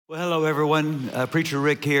Well, hello, everyone. Preacher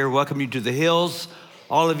Rick here. Welcome you to the Hills.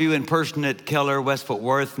 All of you in person at Keller, West Fort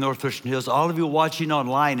Worth, North Christian Hills. All of you watching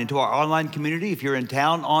online and to our online community. If you're in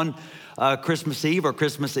town on Christmas Eve or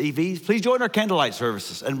Christmas Eve, please join our candlelight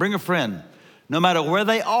services and bring a friend. No matter where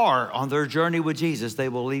they are on their journey with Jesus, they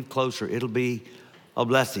will leave closer. It'll be a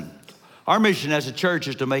blessing. Our mission as a church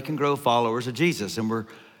is to make and grow followers of Jesus, and we're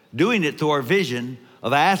doing it through our vision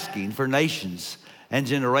of asking for nations and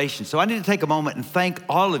generations. So I need to take a moment and thank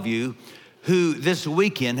all of you who this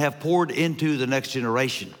weekend have poured into the next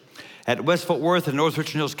generation. At West Fort Worth and North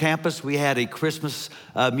Richland Hills campus, we had a Christmas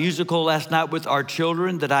musical last night with our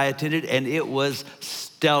children that I attended, and it was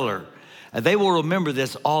stellar. They will remember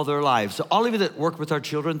this all their lives. So all of you that work with our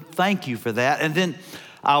children, thank you for that. And then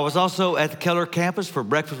I was also at the Keller campus for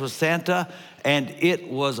Breakfast with Santa, and it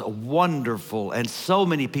was wonderful. And so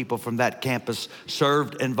many people from that campus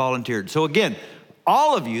served and volunteered. So again,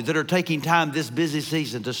 all of you that are taking time this busy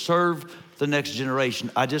season to serve the next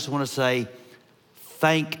generation, I just want to say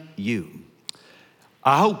thank you.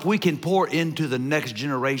 I hope we can pour into the next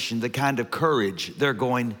generation the kind of courage they're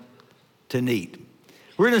going to need.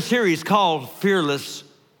 We're in a series called Fearless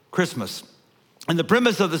Christmas. And the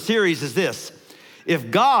premise of the series is this: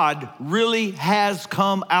 if God really has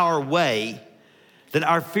come our way, then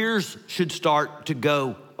our fears should start to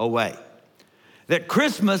go away. That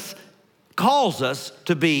Christmas calls us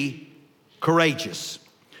to be courageous.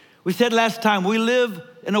 We said last time, we live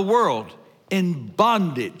in a world in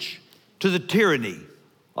bondage to the tyranny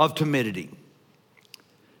of timidity.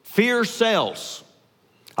 Fear sells.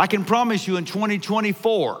 I can promise you in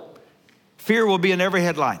 2024, fear will be in every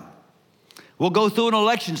headline. We'll go through an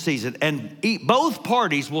election season and both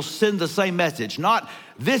parties will send the same message. Not,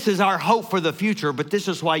 this is our hope for the future, but this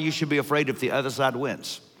is why you should be afraid if the other side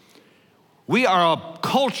wins. We are a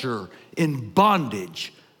culture in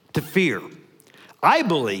bondage to fear. I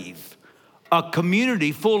believe a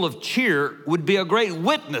community full of cheer would be a great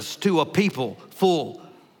witness to a people full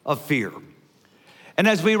of fear. And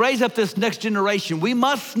as we raise up this next generation, we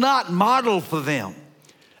must not model for them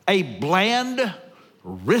a bland,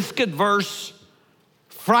 risk-averse,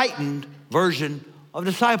 frightened version of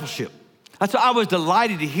discipleship. That's why I was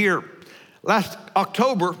delighted to hear last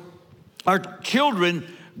October, our children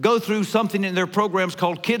go through something in their programs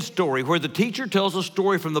called Kids Story, where the teacher tells a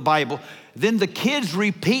story from the Bible, then the kids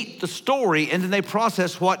repeat the story, and then they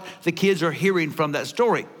process what the kids are hearing from that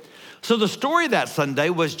story. So the story that Sunday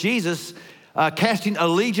was Jesus casting a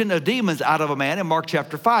legion of demons out of a man in Mark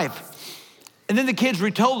chapter 5. And then the kids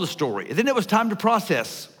retold the story. And then it was time to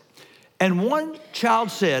process. And one child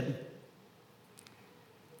said,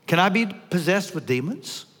 "Can I be possessed with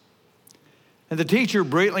demons?" And the teacher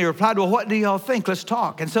brilliantly replied, "Well, what do y'all think? Let's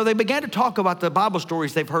talk." And so they began to talk about the Bible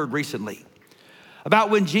stories they've heard recently, about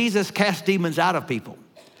when Jesus cast demons out of people,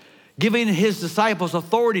 giving his disciples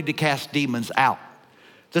authority to cast demons out,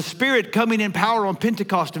 the Spirit coming in power on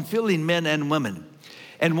Pentecost and filling men and women.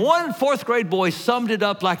 And one fourth grade boy summed it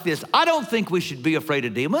up like this: "I don't think we should be afraid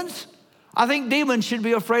of demons. I think demons should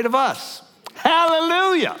be afraid of us."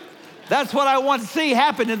 Hallelujah. That's what I want to see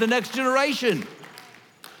happen in the next generation.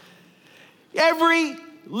 Every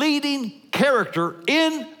leading character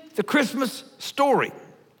in the Christmas story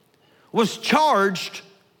was charged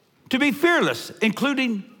to be fearless,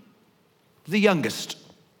 including the youngest.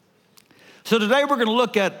 So today we're going to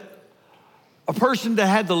look at a person that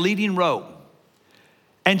had the leading role.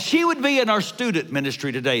 And she would be in our student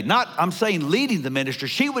ministry today. Not, I'm saying leading the ministry.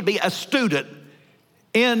 She would be a student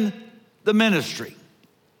in the ministry.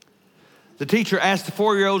 The teacher asked the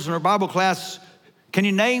 4-year-olds in her Bible class, "Can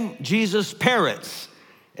you name Jesus' parents?"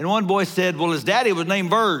 And one boy said, "Well, his daddy was named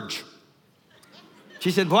Verge."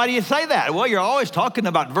 She said, "Why do you say that?" "Well, you're always talking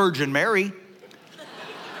about Virgin Mary."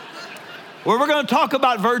 Well, we're going to talk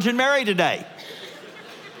about Virgin Mary today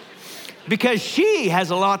because she has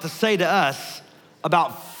a lot to say to us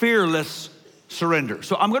about fearless surrender.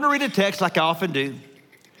 So I'm going to read a text like I often do,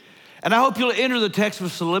 and I hope you'll enter the text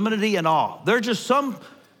with solemnity and awe. There are just some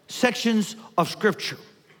sections of Scripture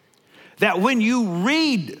that when you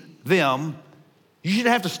read them, you should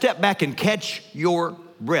have to step back and catch your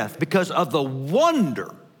breath because of the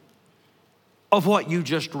wonder of what you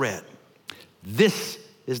just read. This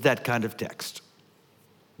is that kind of text.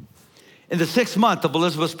 In the 6th month of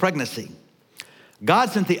Elizabeth's pregnancy,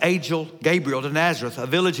 God sent the angel Gabriel to Nazareth, a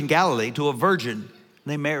village in Galilee, to a virgin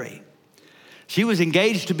named Mary. She was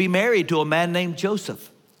engaged to be married to a man named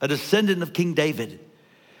Joseph, a descendant of King David.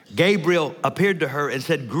 Gabriel appeared to her and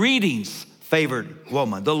said, "Greetings, favored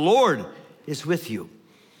woman. The Lord is with you."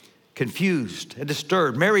 Confused and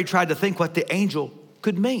disturbed, Mary tried to think what the angel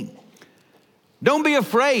could mean. "Don't be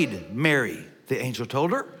afraid, Mary," the angel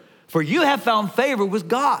told her. for you have found favor with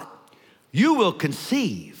God. You will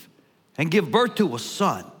conceive and give birth to a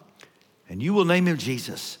son, and you will name him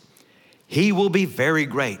Jesus. He will be very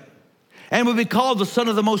great and will be called the Son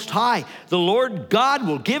of the Most High. The Lord God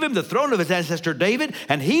will give him the throne of his ancestor David,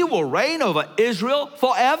 and he will reign over Israel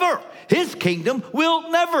forever. His kingdom will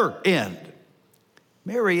never end.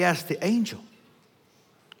 Mary asked the angel,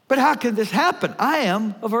 but how can this happen? I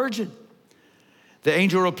am a virgin. The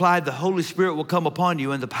angel replied, the Holy Spirit will come upon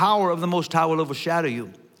you, and the power of the Most High will overshadow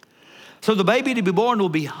you. So the baby to be born will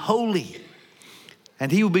be holy,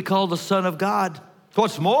 and he will be called the Son of God.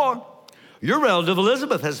 What's more, your relative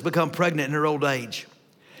Elizabeth has become pregnant in her old age.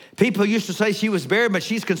 People used to say she was barren, but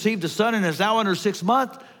she's conceived a son and is now in her 6th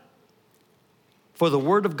month. For the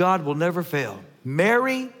word of God will never fail.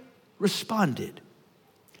 Mary responded,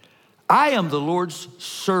 I am the Lord's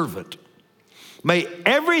servant. May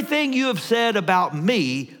everything you have said about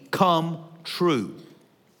me come true.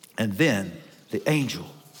 And then the angel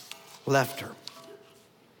left her.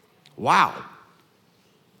 Wow.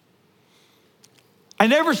 I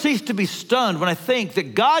never cease to be stunned when I think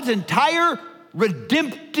that God's entire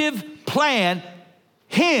redemptive plan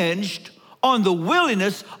hinged on the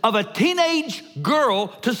willingness of a teenage girl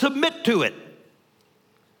to submit to it.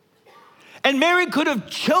 And Mary could have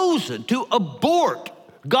chosen to abort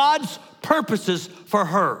God's purposes for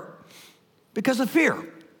her because of fear.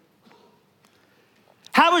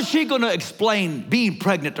 How is she going to explain being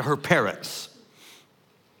pregnant to her parents?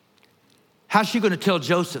 How's she going to tell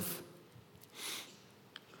Joseph?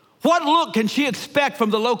 What look can she expect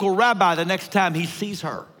from the local rabbi the next time he sees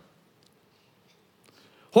her?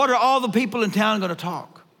 What are all the people in town going to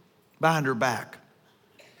talk behind her back?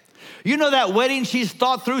 You know that wedding she's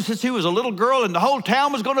thought through since she was a little girl and the whole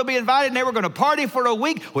town was going to be invited and they were going to party for a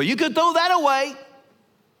week? Well, you could throw that away.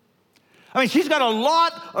 I mean, she's got a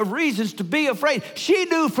lot of reasons to be afraid. She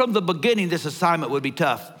knew from the beginning this assignment would be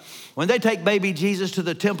tough. When they take baby Jesus to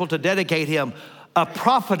the temple to dedicate him, a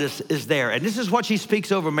prophetess is there. And this is what she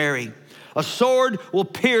speaks over Mary. A sword will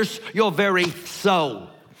pierce your very soul.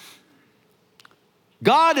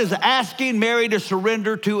 God is asking Mary to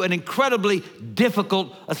surrender to an incredibly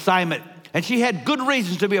difficult assignment. And she had good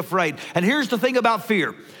reasons to be afraid. And here's the thing about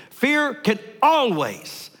fear. Fear can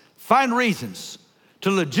always find reasons to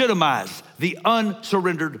legitimize the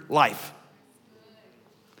unsurrendered life.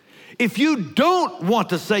 If you don't want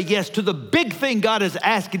to say yes to the big thing God is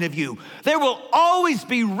asking of you, there will always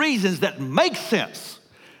be reasons that make sense.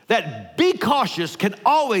 That be cautious can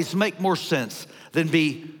always make more sense than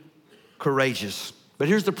be courageous. But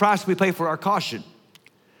here's the price we pay for our caution.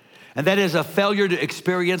 And that is a failure to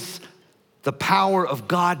experience the power of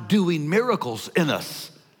God doing miracles in us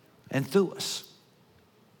and through us.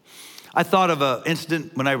 I thought of an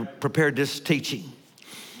incident when I prepared this teaching.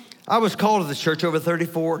 I was called to this church over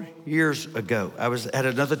 34 years ago. I was at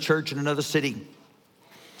another church in another city.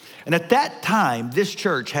 And at that time, this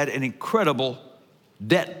church had an incredible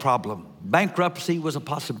debt problem. Bankruptcy was a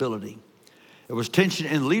possibility. There was tension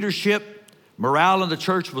in leadership. Morale in the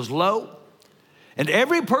church was low. And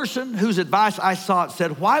every person whose advice I sought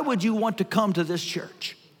said, why would you want to come to this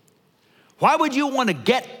church? Why would you want to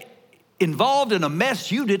get involved in a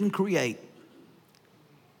mess you didn't create?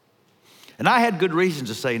 And I had good reasons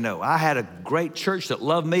to say no. I had a great church that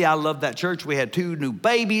loved me. I loved that church. We had 2 new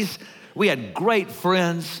babies. We had great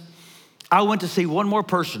friends. I went to see one more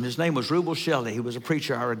person. His name was Rubel Shelley. He was a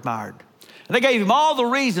preacher I admired. And I gave him all the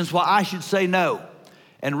reasons why I should say no.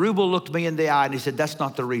 And Rubel looked me in the eye and he said, that's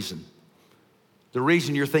not the reason. The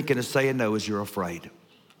reason you're thinking of saying no is you're afraid.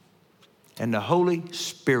 And the Holy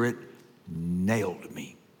Spirit nailed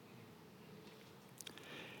me.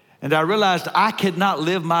 And I realized I could not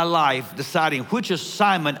live my life deciding which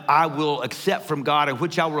assignment I will accept from God and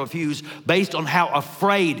which I will refuse based on how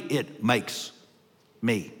afraid it makes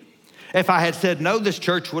me. If I had said no, this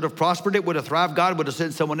church would have prospered, it would have thrived, God would have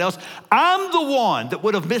sent someone else. I'm the one that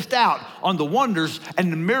would have missed out on the wonders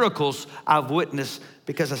and the miracles I've witnessed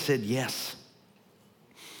because I said yes.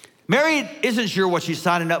 Mary isn't sure what she's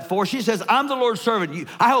signing up for. She says, I'm the Lord's servant.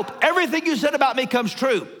 I hope everything you said about me comes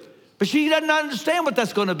true. But she doesn't understand what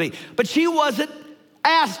that's going to be. But she wasn't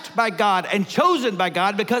asked by God and chosen by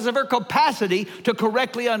God because of her capacity to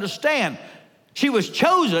correctly understand. She was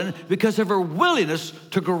chosen because of her willingness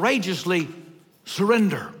to courageously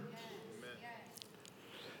surrender.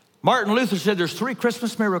 Martin Luther said there's 3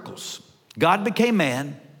 Christmas miracles. God became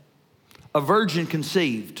man, a virgin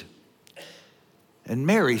conceived, and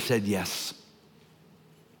Mary said yes.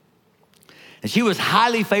 And she was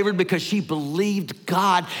highly favored because she believed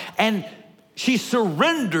God and she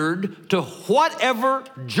surrendered to whatever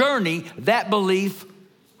journey that belief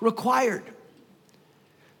required.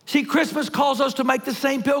 See, Christmas calls us to make the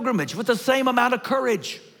same pilgrimage with the same amount of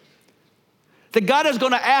courage. That God is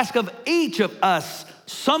going to ask of each of us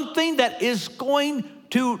something that is going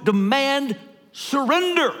to demand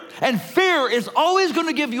surrender. And fear is always going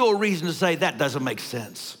to give you a reason to say, that doesn't make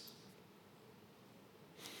sense.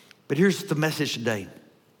 But here's the message today.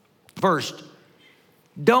 First,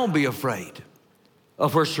 don't be afraid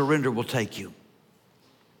of where surrender will take you.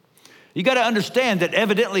 You got to understand that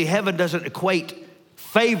evidently heaven doesn't equate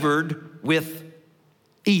favored with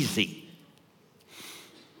easy.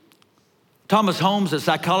 Thomas Holmes, a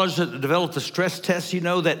psychologist that developed the stress test,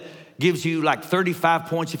 that gives you like 35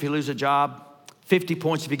 points if you lose a job, 50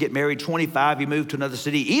 points if you get married, 25 you move to another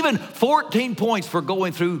city, even 14 points for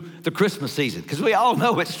going through the Christmas season, because we all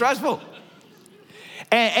know it's stressful.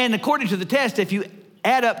 And according to the test, if you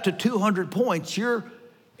add up to 200 points, you're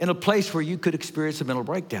in a place where you could experience a mental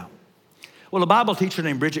breakdown. Well, a Bible teacher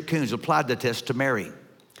named Bridget Coons applied the test to Mary.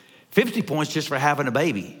 50 points just for having a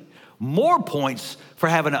baby. More points for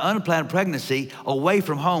having an unplanned pregnancy away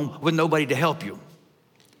from home with nobody to help you.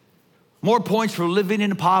 More points for living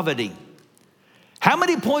in poverty. How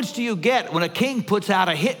many points do you get when a king puts out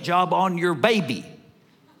a hit job on your baby?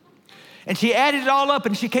 And she added it all up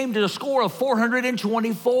and she came to a score of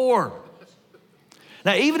 424.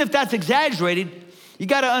 Now, even if that's exaggerated, you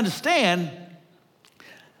got to understand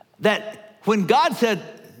that when God said,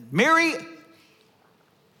 Mary,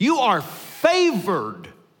 you are favored,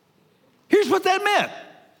 here's what that meant.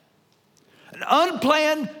 An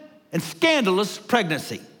unplanned and scandalous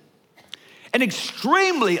pregnancy. An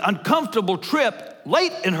extremely uncomfortable trip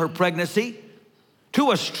late in her pregnancy to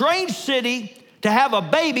a strange city to have a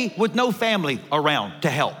baby with no family around to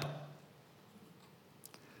help.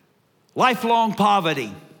 Lifelong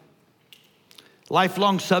poverty.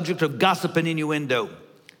 Lifelong subject of gossip and innuendo.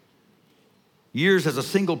 Years as a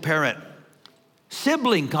single parent.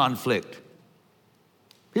 Sibling conflict.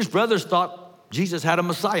 His brothers thought Jesus had a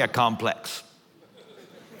Messiah complex.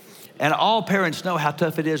 And all parents know how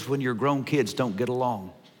tough it is when your grown kids don't get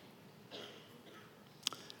along.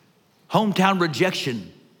 Hometown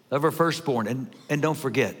rejection of her firstborn. And don't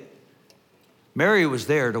forget, Mary was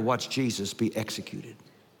there to watch Jesus be executed.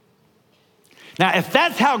 Now, if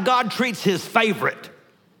that's how God treats his favorite,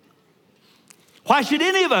 why should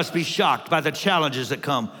any of us be shocked by the challenges that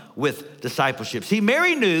come with discipleship? See,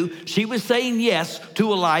 Mary knew she was saying yes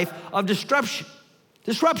to a life of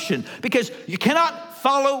disruption, because you cannot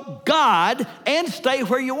follow God and stay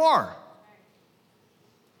where you are.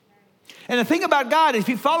 And the thing about God, if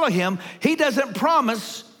you follow him, he doesn't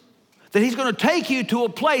promise that he's going to take you to a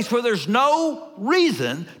place where there's no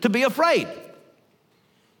reason to be afraid.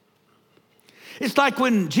 It's like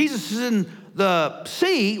when Jesus is in the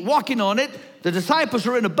sea, walking on it, the disciples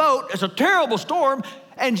are in a boat, it's a terrible storm,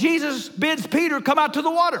 and Jesus bids Peter come out to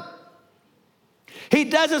the water. He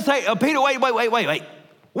doesn't say, oh, Peter, wait.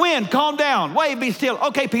 Wind, calm down, wave, be still.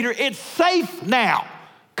 Okay, Peter, it's safe now.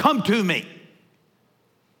 Come to me.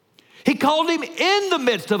 He called him in the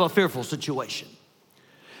midst of a fearful situation.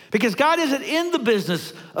 Because God isn't in the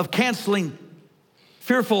business of canceling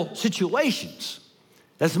fearful situations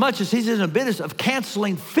as much as he's in the business of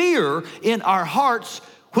canceling fear in our hearts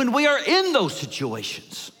when we are in those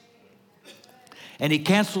situations. And he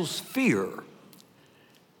cancels fear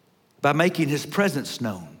by making his presence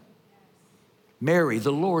known. Mary,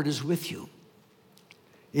 the Lord is with you.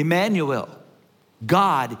 Emmanuel,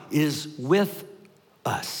 God is with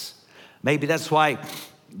us. Maybe that's why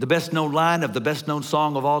the best known line of the best known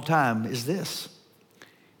song of all time is this.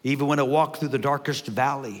 Even when I walk through the darkest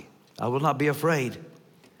valley, I will not be afraid,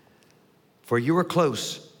 for you are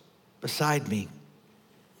close beside me.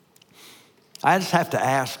 I just have to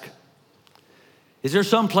ask, is there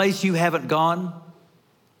some place you haven't gone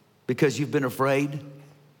because you've been afraid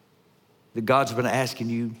that God's been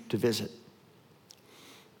asking you to visit?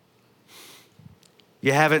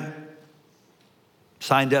 You haven't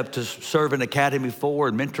signed up to serve an Academy 4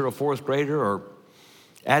 and mentor a fourth grader, or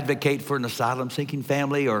advocate for an asylum-seeking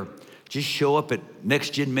family, or just show up at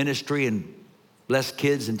Next Gen Ministry and bless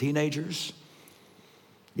kids and teenagers?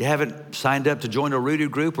 You haven't signed up to join a rooted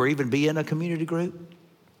group or even be in a community group?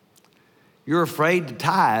 You're afraid to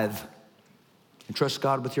tithe and trust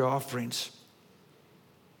God with your offerings.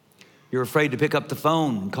 You're afraid to pick up the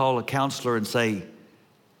phone and call a counselor and say,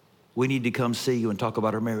 we need to come see you and talk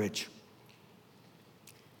about our marriage.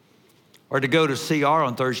 Or to go to CR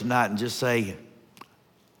on Thursday night and just say,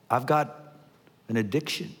 I've got an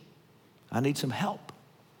addiction. I need some help.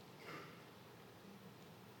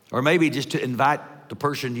 Or maybe just to invite the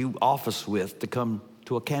person you office with to come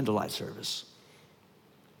to a candlelight service.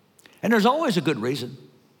 And there's always a good reason.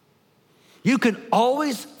 You can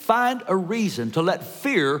always find a reason to let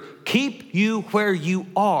fear keep you where you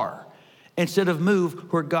are instead of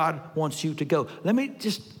move where God wants you to go. Let me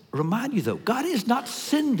just remind you, though, God is not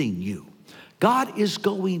sending you. God is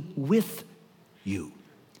going with you.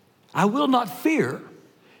 I will not fear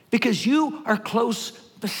because you are close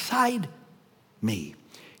beside me.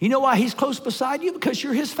 You know why he's close beside you? Because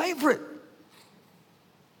you're his favorite.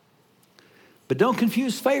 But don't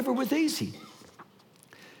confuse favor with easy.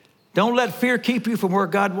 Don't let fear keep you from where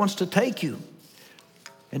God wants to take you.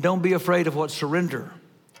 And don't be afraid of what surrender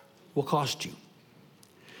will cost you.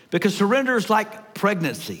 Because surrender is like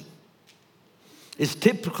pregnancy. It's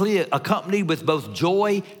typically accompanied with both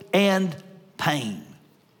joy and pain.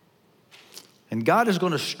 And God is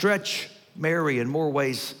going to stretch Mary in more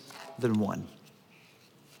ways than one.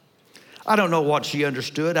 I don't know what she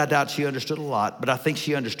understood. I doubt she understood a lot, but I think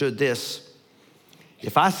she understood this.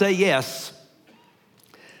 If I say yes,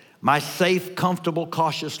 my safe, comfortable,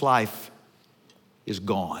 cautious life is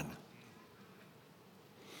gone.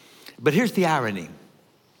 But here's the irony.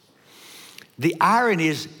 The irony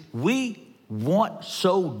is we want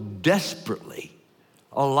so desperately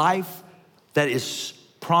a life that is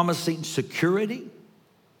promising security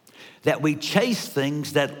that we chase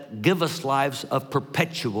things that give us lives of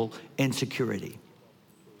perpetual insecurity.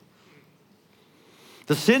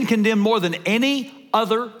 The sin condemned more than any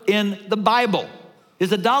other in the Bible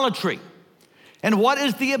is idolatry. And what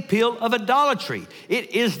is the appeal of idolatry?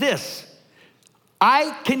 It is this: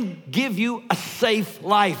 I can give you a safe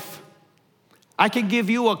life. I can give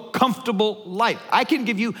you a comfortable life. I can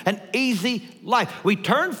give you an easy life. We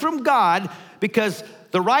turn from God because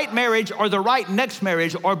the right marriage or the right next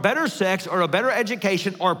marriage or better sex or a better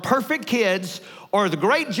education or perfect kids or the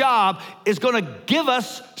great job is going to give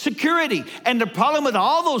us security. And the problem with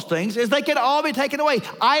all those things is they can all be taken away.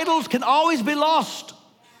 Idols can always be lost.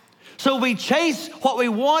 So we chase what we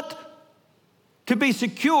want to be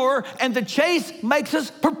secure, and the chase makes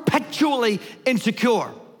us perpetually insecure.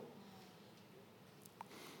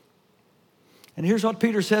 And here's what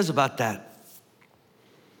Peter says about that.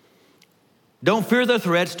 Don't fear their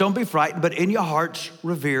threats, don't be frightened, but in your hearts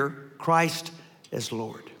revere Christ as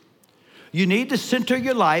Lord. You need to center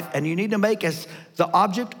your life, and you need to make as the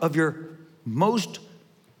object of your most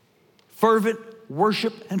fervent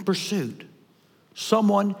worship and pursuit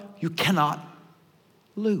someone you cannot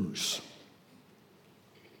lose.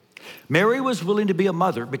 Mary was willing to be a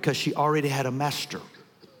mother because she already had a master.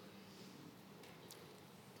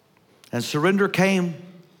 And surrender came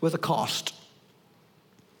with a cost.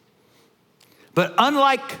 But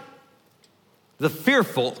unlike the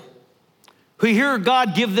fearful who hear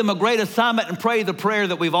God give them a great assignment and pray the prayer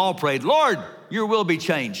that we've all prayed, Lord, your will be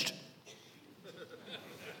changed.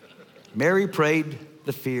 Mary prayed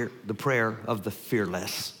the prayer of the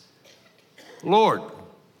fearless. Lord,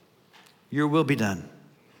 your will be done.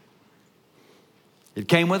 It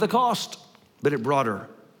came with a cost, but it brought her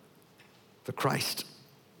the Christ.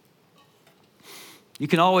 You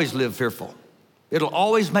can always live fearful. It'll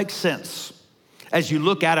always make sense as you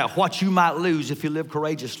look at what you might lose if you live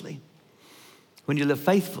courageously. When you live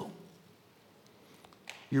faithful,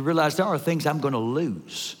 you realize there are things I'm going to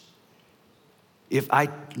lose if I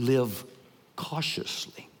live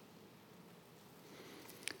cautiously.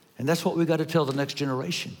 And that's what we got to tell the next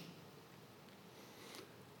generation.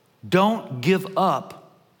 Don't give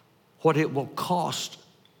up what it will cost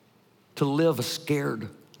to live a scared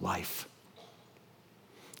life.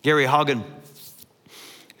 Gary Haugen,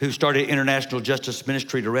 who started International Justice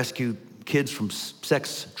Ministry to rescue kids from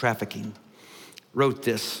sex trafficking, wrote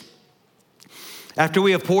this. After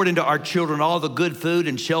we have poured into our children all the good food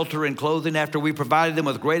and shelter and clothing, after we provided them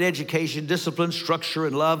with great education, discipline, structure,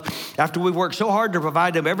 and love, after we worked so hard to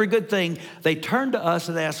provide them every good thing, they turn to us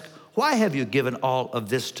and ask, why have you given all of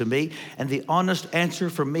this to me? And the honest answer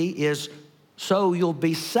from me is, so you'll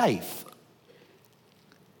be safe.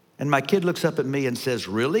 And my kid looks up at me and says,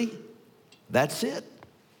 really? That's it?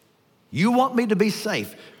 You want me to be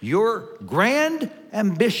safe? Your grand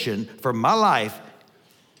ambition for my life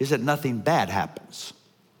is that nothing bad happens.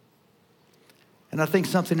 And I think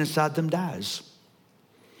something inside them dies.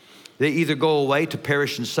 They either go away to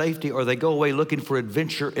perish in safety or they go away looking for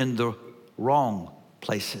adventure in the wrong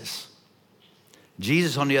places.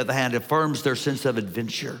 Jesus, on the other hand, affirms their sense of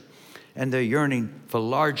adventure and their yearning for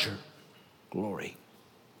larger glory.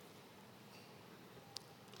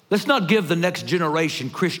 Let's not give the next generation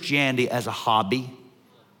Christianity as a hobby.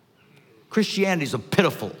 Christianity is a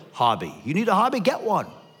pitiful hobby. You need a hobby? Get one.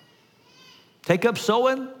 Take up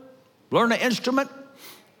sewing, learn an instrument,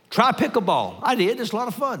 try pickleball. I did, it's a lot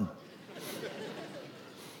of fun.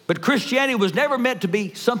 But Christianity was never meant to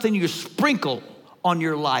be something you sprinkle on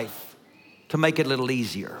your life to make it a little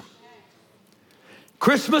easier.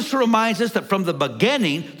 Christmas reminds us that from the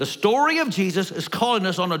beginning, the story of Jesus is calling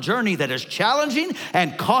us on a journey that is challenging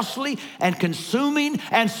and costly and consuming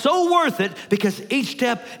and so worth it because each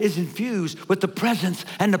step is infused with the presence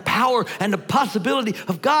and the power and the possibility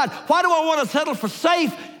of God. Why do I want to settle for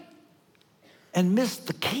safe and miss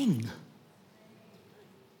the King?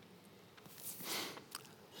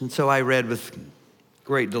 And so I read with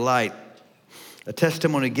great delight a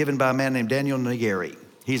testimony given by a man named Daniel Nageri.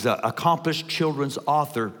 He's an accomplished children's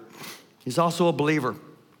author. He's also a believer.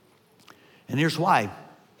 And here's why.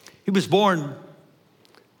 He was born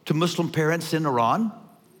to Muslim parents in Iran.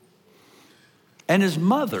 And his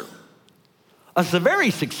mother, a very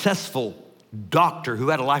successful doctor who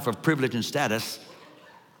had a life of privilege and status,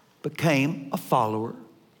 became a follower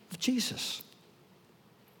of Jesus.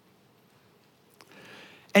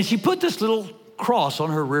 And she put this little cross on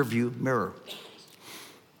her rearview mirror.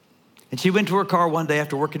 And she went to her car one day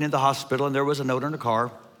after working in the hospital, and there was a note in her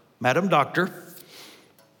car, "Madam Doctor,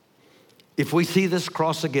 if we see this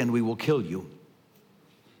cross again, we will kill you."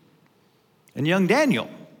 And young Daniel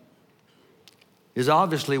is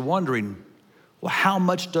obviously wondering, well, how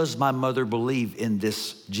much does my mother believe in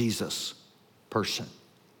this Jesus person?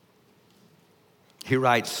 He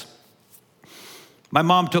writes, "My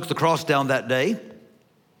mom took the cross down that day,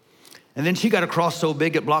 and then she got a cross so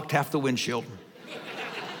big it blocked half the windshield.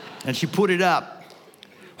 And she put it up.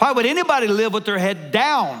 Why would anybody live with their head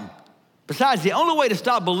down? Besides, the only way to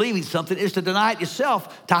stop believing something is to deny it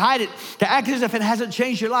yourself, to hide it, to act as if it hasn't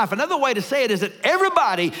changed your life. Another way to say it is that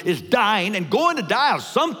everybody is dying and going to die of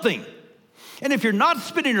something. And if you're not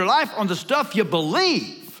spending your life on the stuff you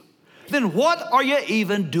believe, then what are you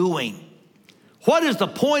even doing? What is the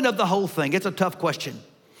point of the whole thing?" It's a tough question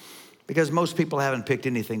because most people haven't picked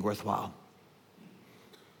anything worthwhile.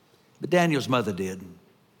 But Daniel's mother did.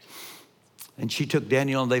 And she took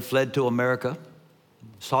Daniel and they fled to America,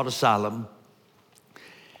 sought asylum.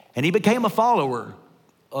 And he became a follower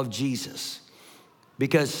of Jesus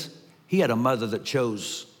because he had a mother that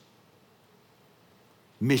chose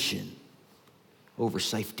mission over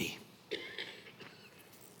safety.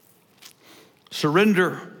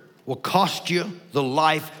 Surrender will cost you the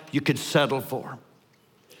life you could settle for,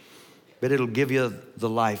 but it'll give you the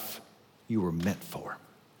life you were meant for.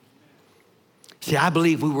 See, I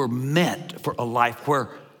believe we were meant for a life where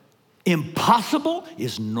impossible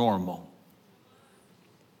is normal.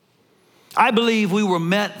 I believe we were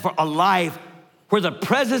meant for a life where the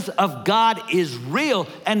presence of God is real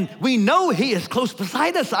and we know He is close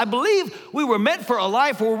beside us. I believe we were meant for a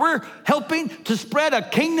life where we're helping to spread a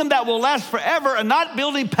kingdom that will last forever and not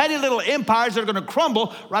building petty little empires that are going to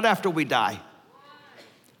crumble right after we die.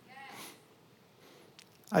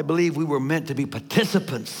 I believe we were meant to be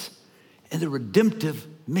participants in the redemptive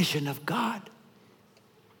mission of God.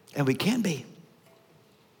 And we can be.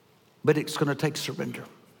 But it's going to take surrender.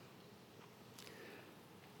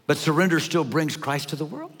 But surrender still brings Christ to the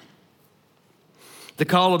world. The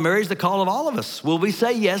call of Mary is the call of all of us. Will we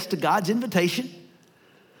say yes to God's invitation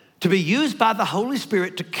to be used by the Holy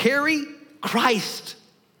Spirit to carry Christ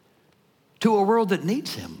to a world that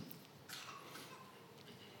needs Him?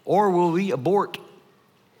 Or will we abort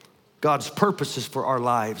God's purposes for our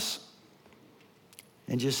lives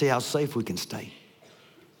and just see how safe we can stay?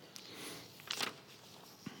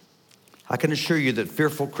 I can assure you that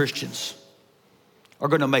fearful Christians are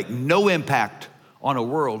going to make no impact on a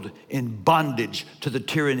world in bondage to the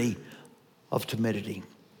tyranny of timidity.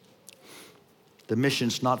 The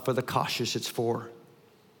mission's not for the cautious, it's for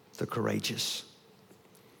the courageous.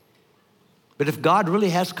 But if God really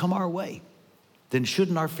has come our way, then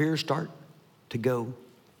shouldn't our fears start to go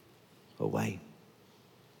away?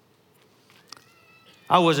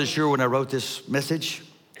 I wasn't sure when I wrote this message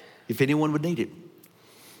if anyone would need it.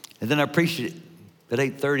 And then I preached it at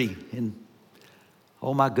 8:30, and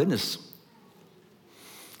oh my goodness,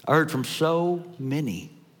 I heard from so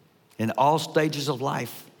many in all stages of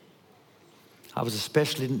life. I was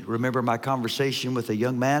especially remember my conversation with a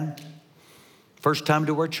young man, first time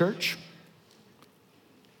to our church.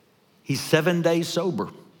 He's 7 days sober.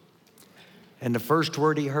 And the first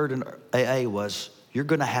word he heard in AA was, "You're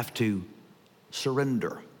going to have to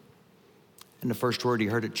surrender." And the first word he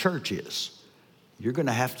heard at church is, "You're going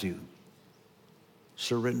to have to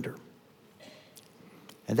surrender."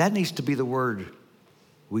 And that needs to be the word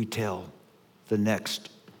we tell the next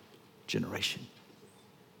generation.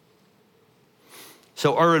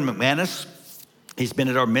 So Erwin McManus, he's been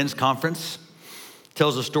at our men's conference,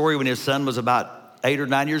 tells a story when his son was about 8 or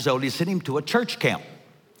 9 years old. He sent him to a church camp.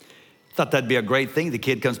 Thought that'd be a great thing. The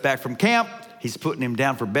kid comes back from camp. He's putting him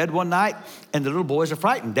down for bed one night, and the little boys are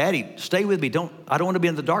frightened. Daddy, stay with me. I don't want to be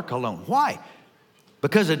in the dark alone. Why?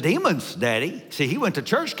 Because of demons, Daddy. See, he went to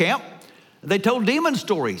church camp. They told demon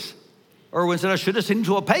stories. Erwin said, I should have sent him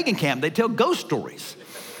to a pagan camp. They tell ghost stories.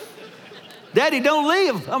 Daddy, don't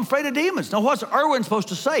leave. I'm afraid of demons. Now, what's Erwin supposed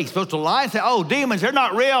to say? He's supposed to lie and say, oh, demons, they're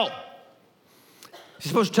not real. He's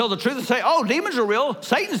supposed to tell the truth and say, oh, demons are real.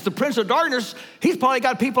 Satan's the prince of darkness. He's probably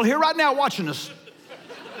got people here right now watching us.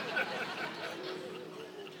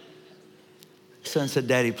 Son said,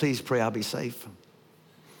 Daddy, please pray I'll be safe.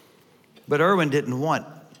 But Erwin didn't want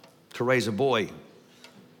to raise a boy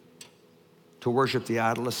to worship the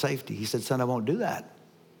idol of safety. He said, son, I won't do that.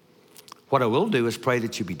 What I will do is pray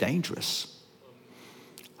that you be dangerous.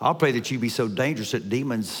 I'll pray that you be so dangerous that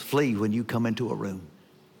demons flee when you come into a room.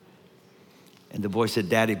 And the boy said,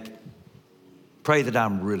 Daddy, pray that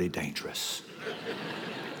I'm really dangerous.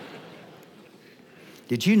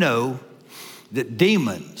 Did you know that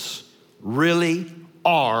demons really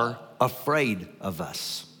are afraid of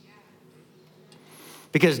us?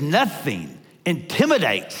 Because nothing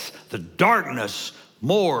intimidates the darkness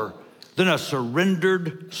more than a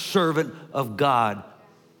surrendered servant of God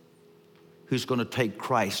who's going to take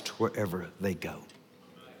Christ wherever they go.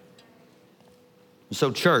 And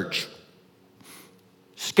so, church,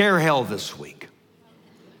 scare hell this week.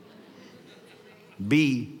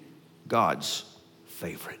 Be God's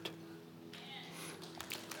favorite.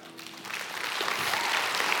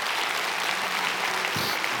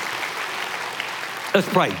 Let's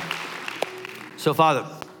pray. So, Father,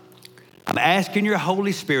 I'm asking your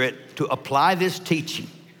Holy Spirit to apply this teaching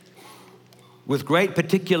with great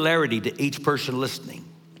particularity to each person listening.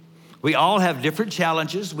 We all have different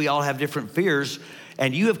challenges. We all have different fears.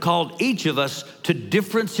 And you have called each of us to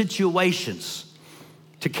different situations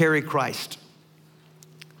to carry Christ.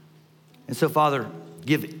 And so, Father,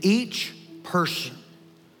 give each person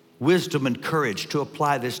wisdom and courage to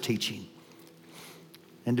apply this teaching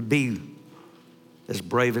and to be as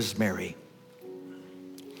brave as Mary.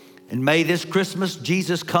 And may this Christmas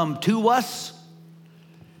Jesus come to us,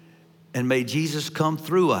 and may Jesus come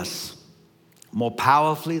through us more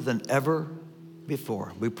powerfully than ever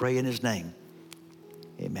before. We pray in his name.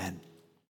 Amen.